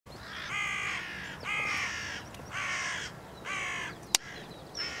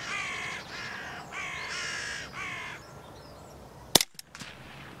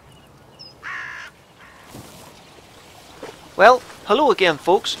Well, hello again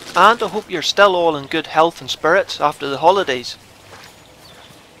folks, and I hope you're still all in good health and spirits after the holidays.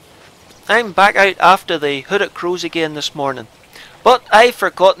 I'm back out after the hooded crows again this morning, but I've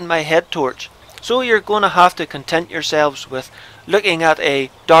forgotten my head torch, so you're going to have to content yourselves with looking at a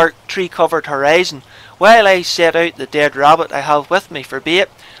dark tree covered horizon while I set out the dead rabbit I have with me for bait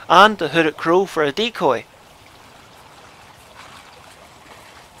and the hooded crow for a decoy.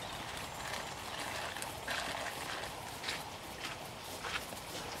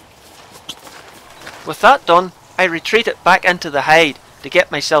 With that done, I retreated back into the hide to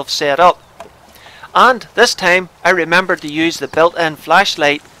get myself set up. And this time I remembered to use the built-in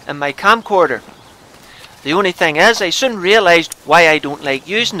flashlight in my camcorder. The only thing is, I soon realised why I don't like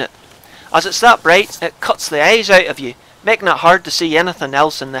using it. As it's that bright, it cuts the eyes out of you, making it hard to see anything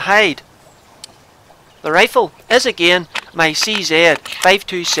else in the hide. The rifle is again my CZ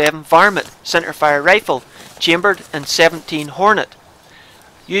 527 Varmint centerfire rifle, chambered in 17 Hornet,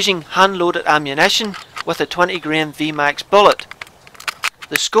 using hand-loaded ammunition with a 20 grain Vmax bullet.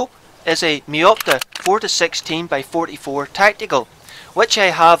 The scope is a Meopta 4-16 by 44 tactical, which I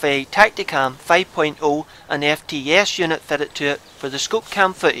have a Tacticam 5.0 and FTS unit fitted to it for the scope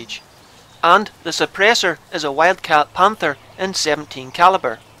cam footage. And the suppressor is a Wildcat Panther in 17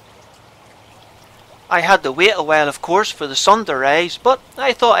 caliber. I had to wait a while of course for the sun to rise, but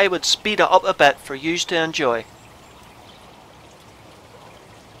I thought I would speed it up a bit for you to enjoy.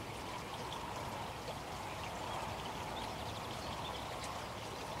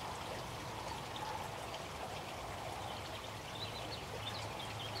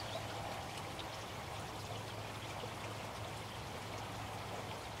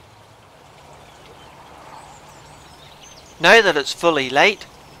 Now that it's fully light,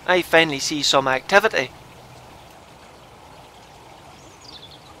 I finally see some activity.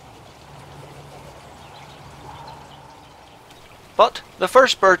 But the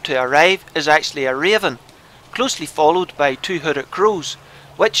first bird to arrive is actually a raven, closely followed by two hooded crows,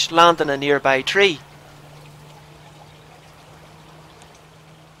 which land in a nearby tree.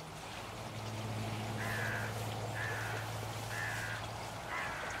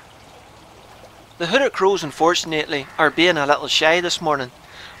 The hooded crows unfortunately are being a little shy this morning,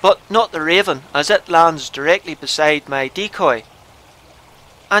 but not the raven, as it lands directly beside my decoy.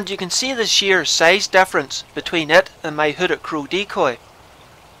 And you can see the sheer size difference between it and my hooded crow decoy.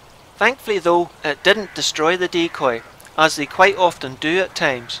 Thankfully though, it didn't destroy the decoy, as they quite often do at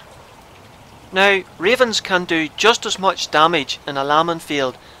times. Now, ravens can do just as much damage in a lambing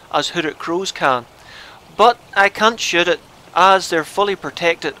field as hooded crows can, but I can't shoot it as they're fully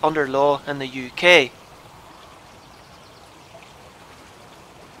protected under law in the UK.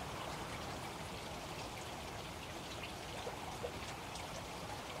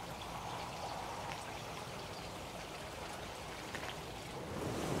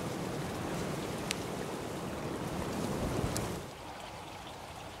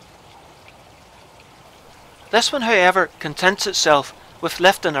 This one, however, contents itself with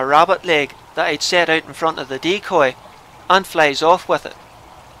lifting a rabbit leg that I'd set out in front of the decoy and flies off with it.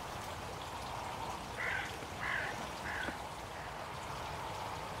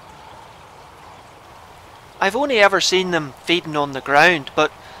 I've only ever seen them feeding on the ground, but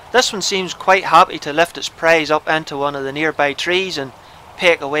this one seems quite happy to lift its prize up into one of the nearby trees and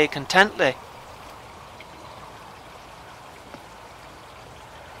peck away contentedly.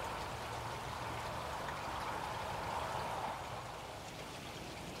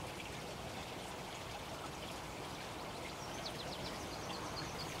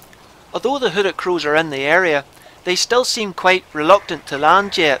 Although the hooded crows are in the area, they still seem quite reluctant to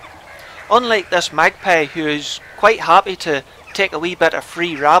land yet, unlike this magpie who is quite happy to take a wee bit of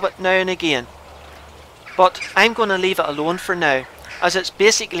free rabbit now and again. But I'm going to leave it alone for now, as it's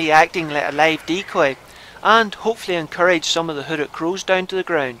basically acting like a live decoy, and hopefully encourage some of the hooded crows down to the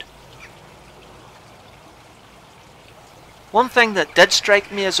ground. One thing that did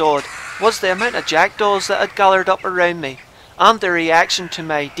strike me as odd was the amount of jackdaws that had gathered up around me, and their reaction to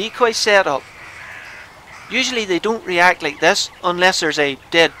my decoy setup. Usually they don't react like this unless there's a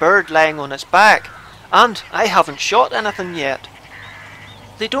dead bird lying on its back, and I haven't shot anything yet.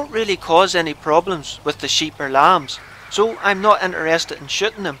 They don't really cause any problems with the sheep or lambs, so I'm not interested in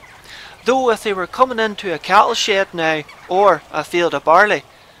shooting them. Though if they were coming into a cattle shed now, or a field of barley,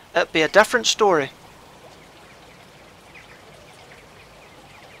 it'd be a different story.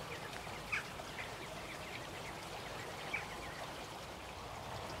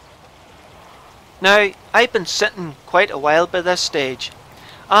 Now, I've been sitting quite a while by this stage,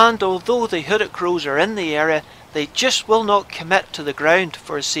 and although the hooded crows are in the area, they just will not commit to the ground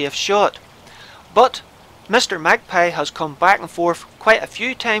for a safe shot. But Mr. Magpie has come back and forth quite a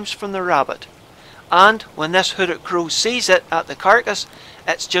few times from the rabbit, and when this hooded crow sees it at the carcass,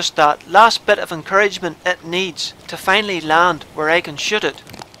 it's just that last bit of encouragement it needs to finally land where I can shoot it.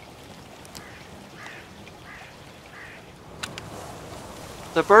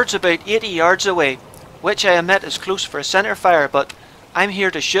 The bird's about 80 yards away, which I admit is close for a centre fire, but I'm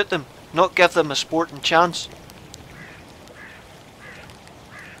here to shoot them, not give them a sporting chance.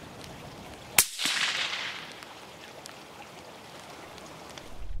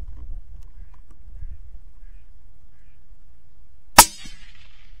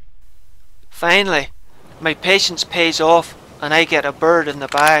 Finally, my patience pays off and I get a bird in the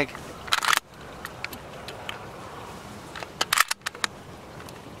bag.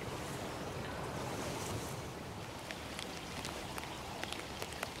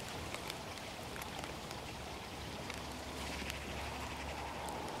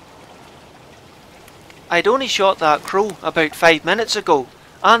 I'd only shot that crow about 5 minutes ago,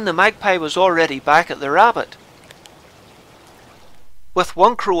 and the magpie was already back at the rabbit. With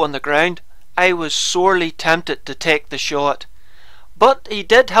one crow on the ground, I was sorely tempted to take the shot, but he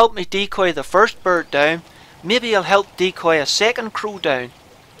did help me decoy the first bird down. Maybe he'll help decoy a second crow down.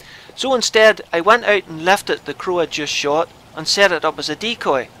 So instead I went out and lifted the crow I just shot and set it up as a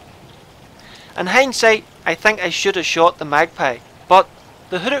decoy. In hindsight, I think I should have shot the magpie, but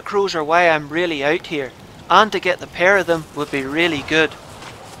the hooded crows are why I'm really out here, and to get the pair of them would be really good.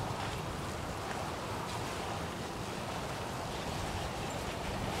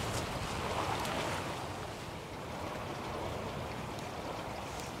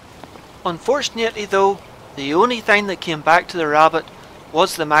 Unfortunately though, the only thing that came back to the rabbit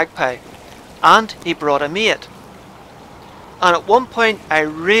was the magpie, and he brought a mate. And at one point I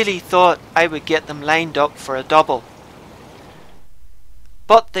really thought I would get them lined up for a double.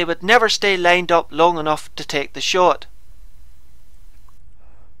 But they would never stay lined up long enough to take the shot.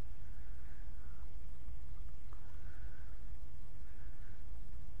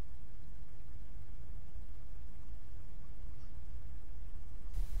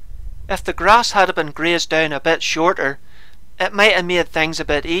 If the grass had been grazed down a bit shorter, it might have made things a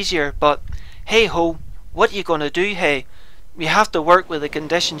bit easier, but hey ho, what are you going to do, hey? You have to work with the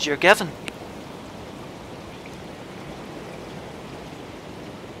conditions you're given.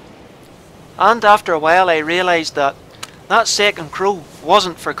 And after a while I realised that that second crow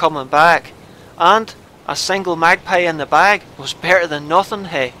wasn't for coming back, and a single magpie in the bag was better than nothing,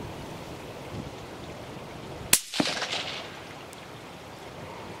 hey.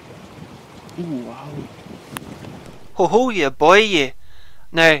 Ooh, wow. Ho ho, you boy, you.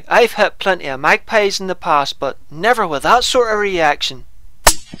 Now, I've hit plenty of magpies in the past, but never with that sort of reaction.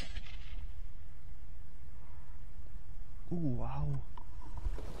 Ooh, wow.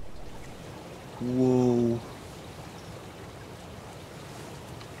 Whoa.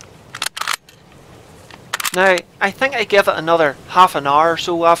 Now, I think I gave it another half an hour or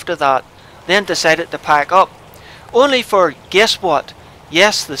so after that, then decided to pack up. Only for, guess what?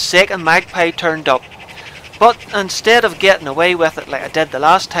 Yes, the second magpie turned up. But instead of getting away with it like I did the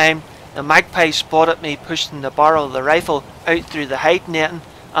last time, the magpie spotted me pushing the barrel of the rifle out through the hide netting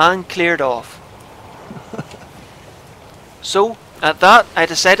and cleared off. So, at that, I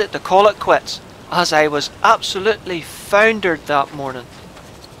decided to call it quits, as I was absolutely foundered that morning.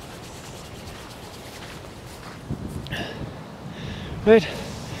 Right,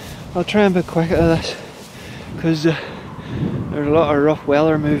 I'll try and be quick at this, because there's a lot of rough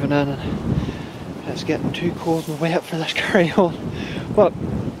weather moving in and it's getting too cold and wet for this carry on. But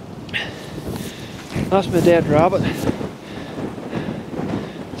that's my dead rabbit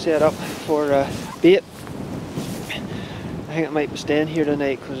set up for bait. I think it might be staying here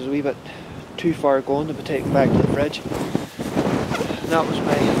tonight because it's a wee bit too far gone to be taken back to the fridge. And that was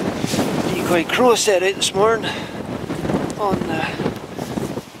my decoy crow set out this morning on the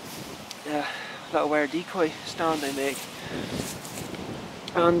little wire decoy stand I make.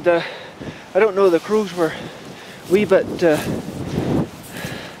 And I don't know, the crows were a wee bit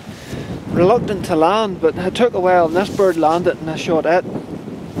reluctant to land, but it took a while and this bird landed and I shot it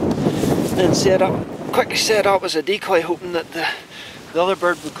and quickly set up as a decoy, hoping that the other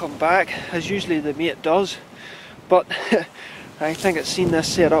bird would come back, as usually the mate does. But I think it's seen this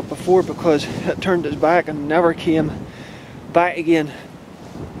set up before because it turned its back and never came back again.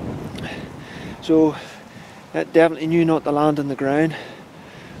 So it definitely knew not to land on the ground.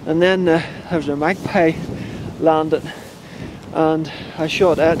 And then there was a magpie landed and I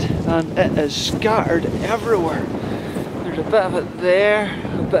shot it and it is scattered everywhere. There's a bit of it there,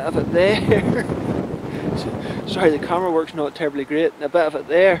 a bit of it there. Sorry, the camera work's not terribly great. A bit of it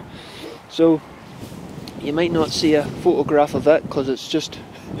there. So You might not see a photograph of it because it's just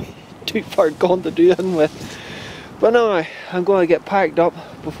too far gone to do in with. But anyway, I'm going to get packed up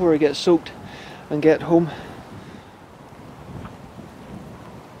before I get soaked and get home.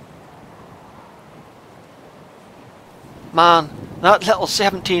 Man, that little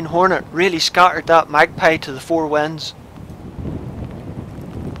 17 Hornet really scattered that Magpie to the four winds.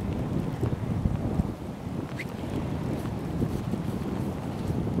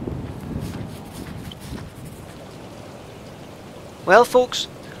 Well folks,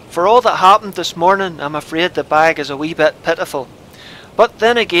 for all that happened this morning, I'm afraid the bag is a wee bit pitiful. But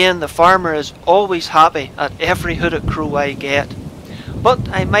then again, the farmer is always happy at every hooded crow I get. But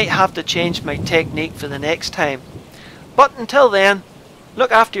I might have to change my technique for the next time. But until then,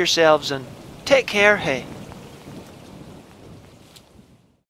 look after yourselves and take care, hey.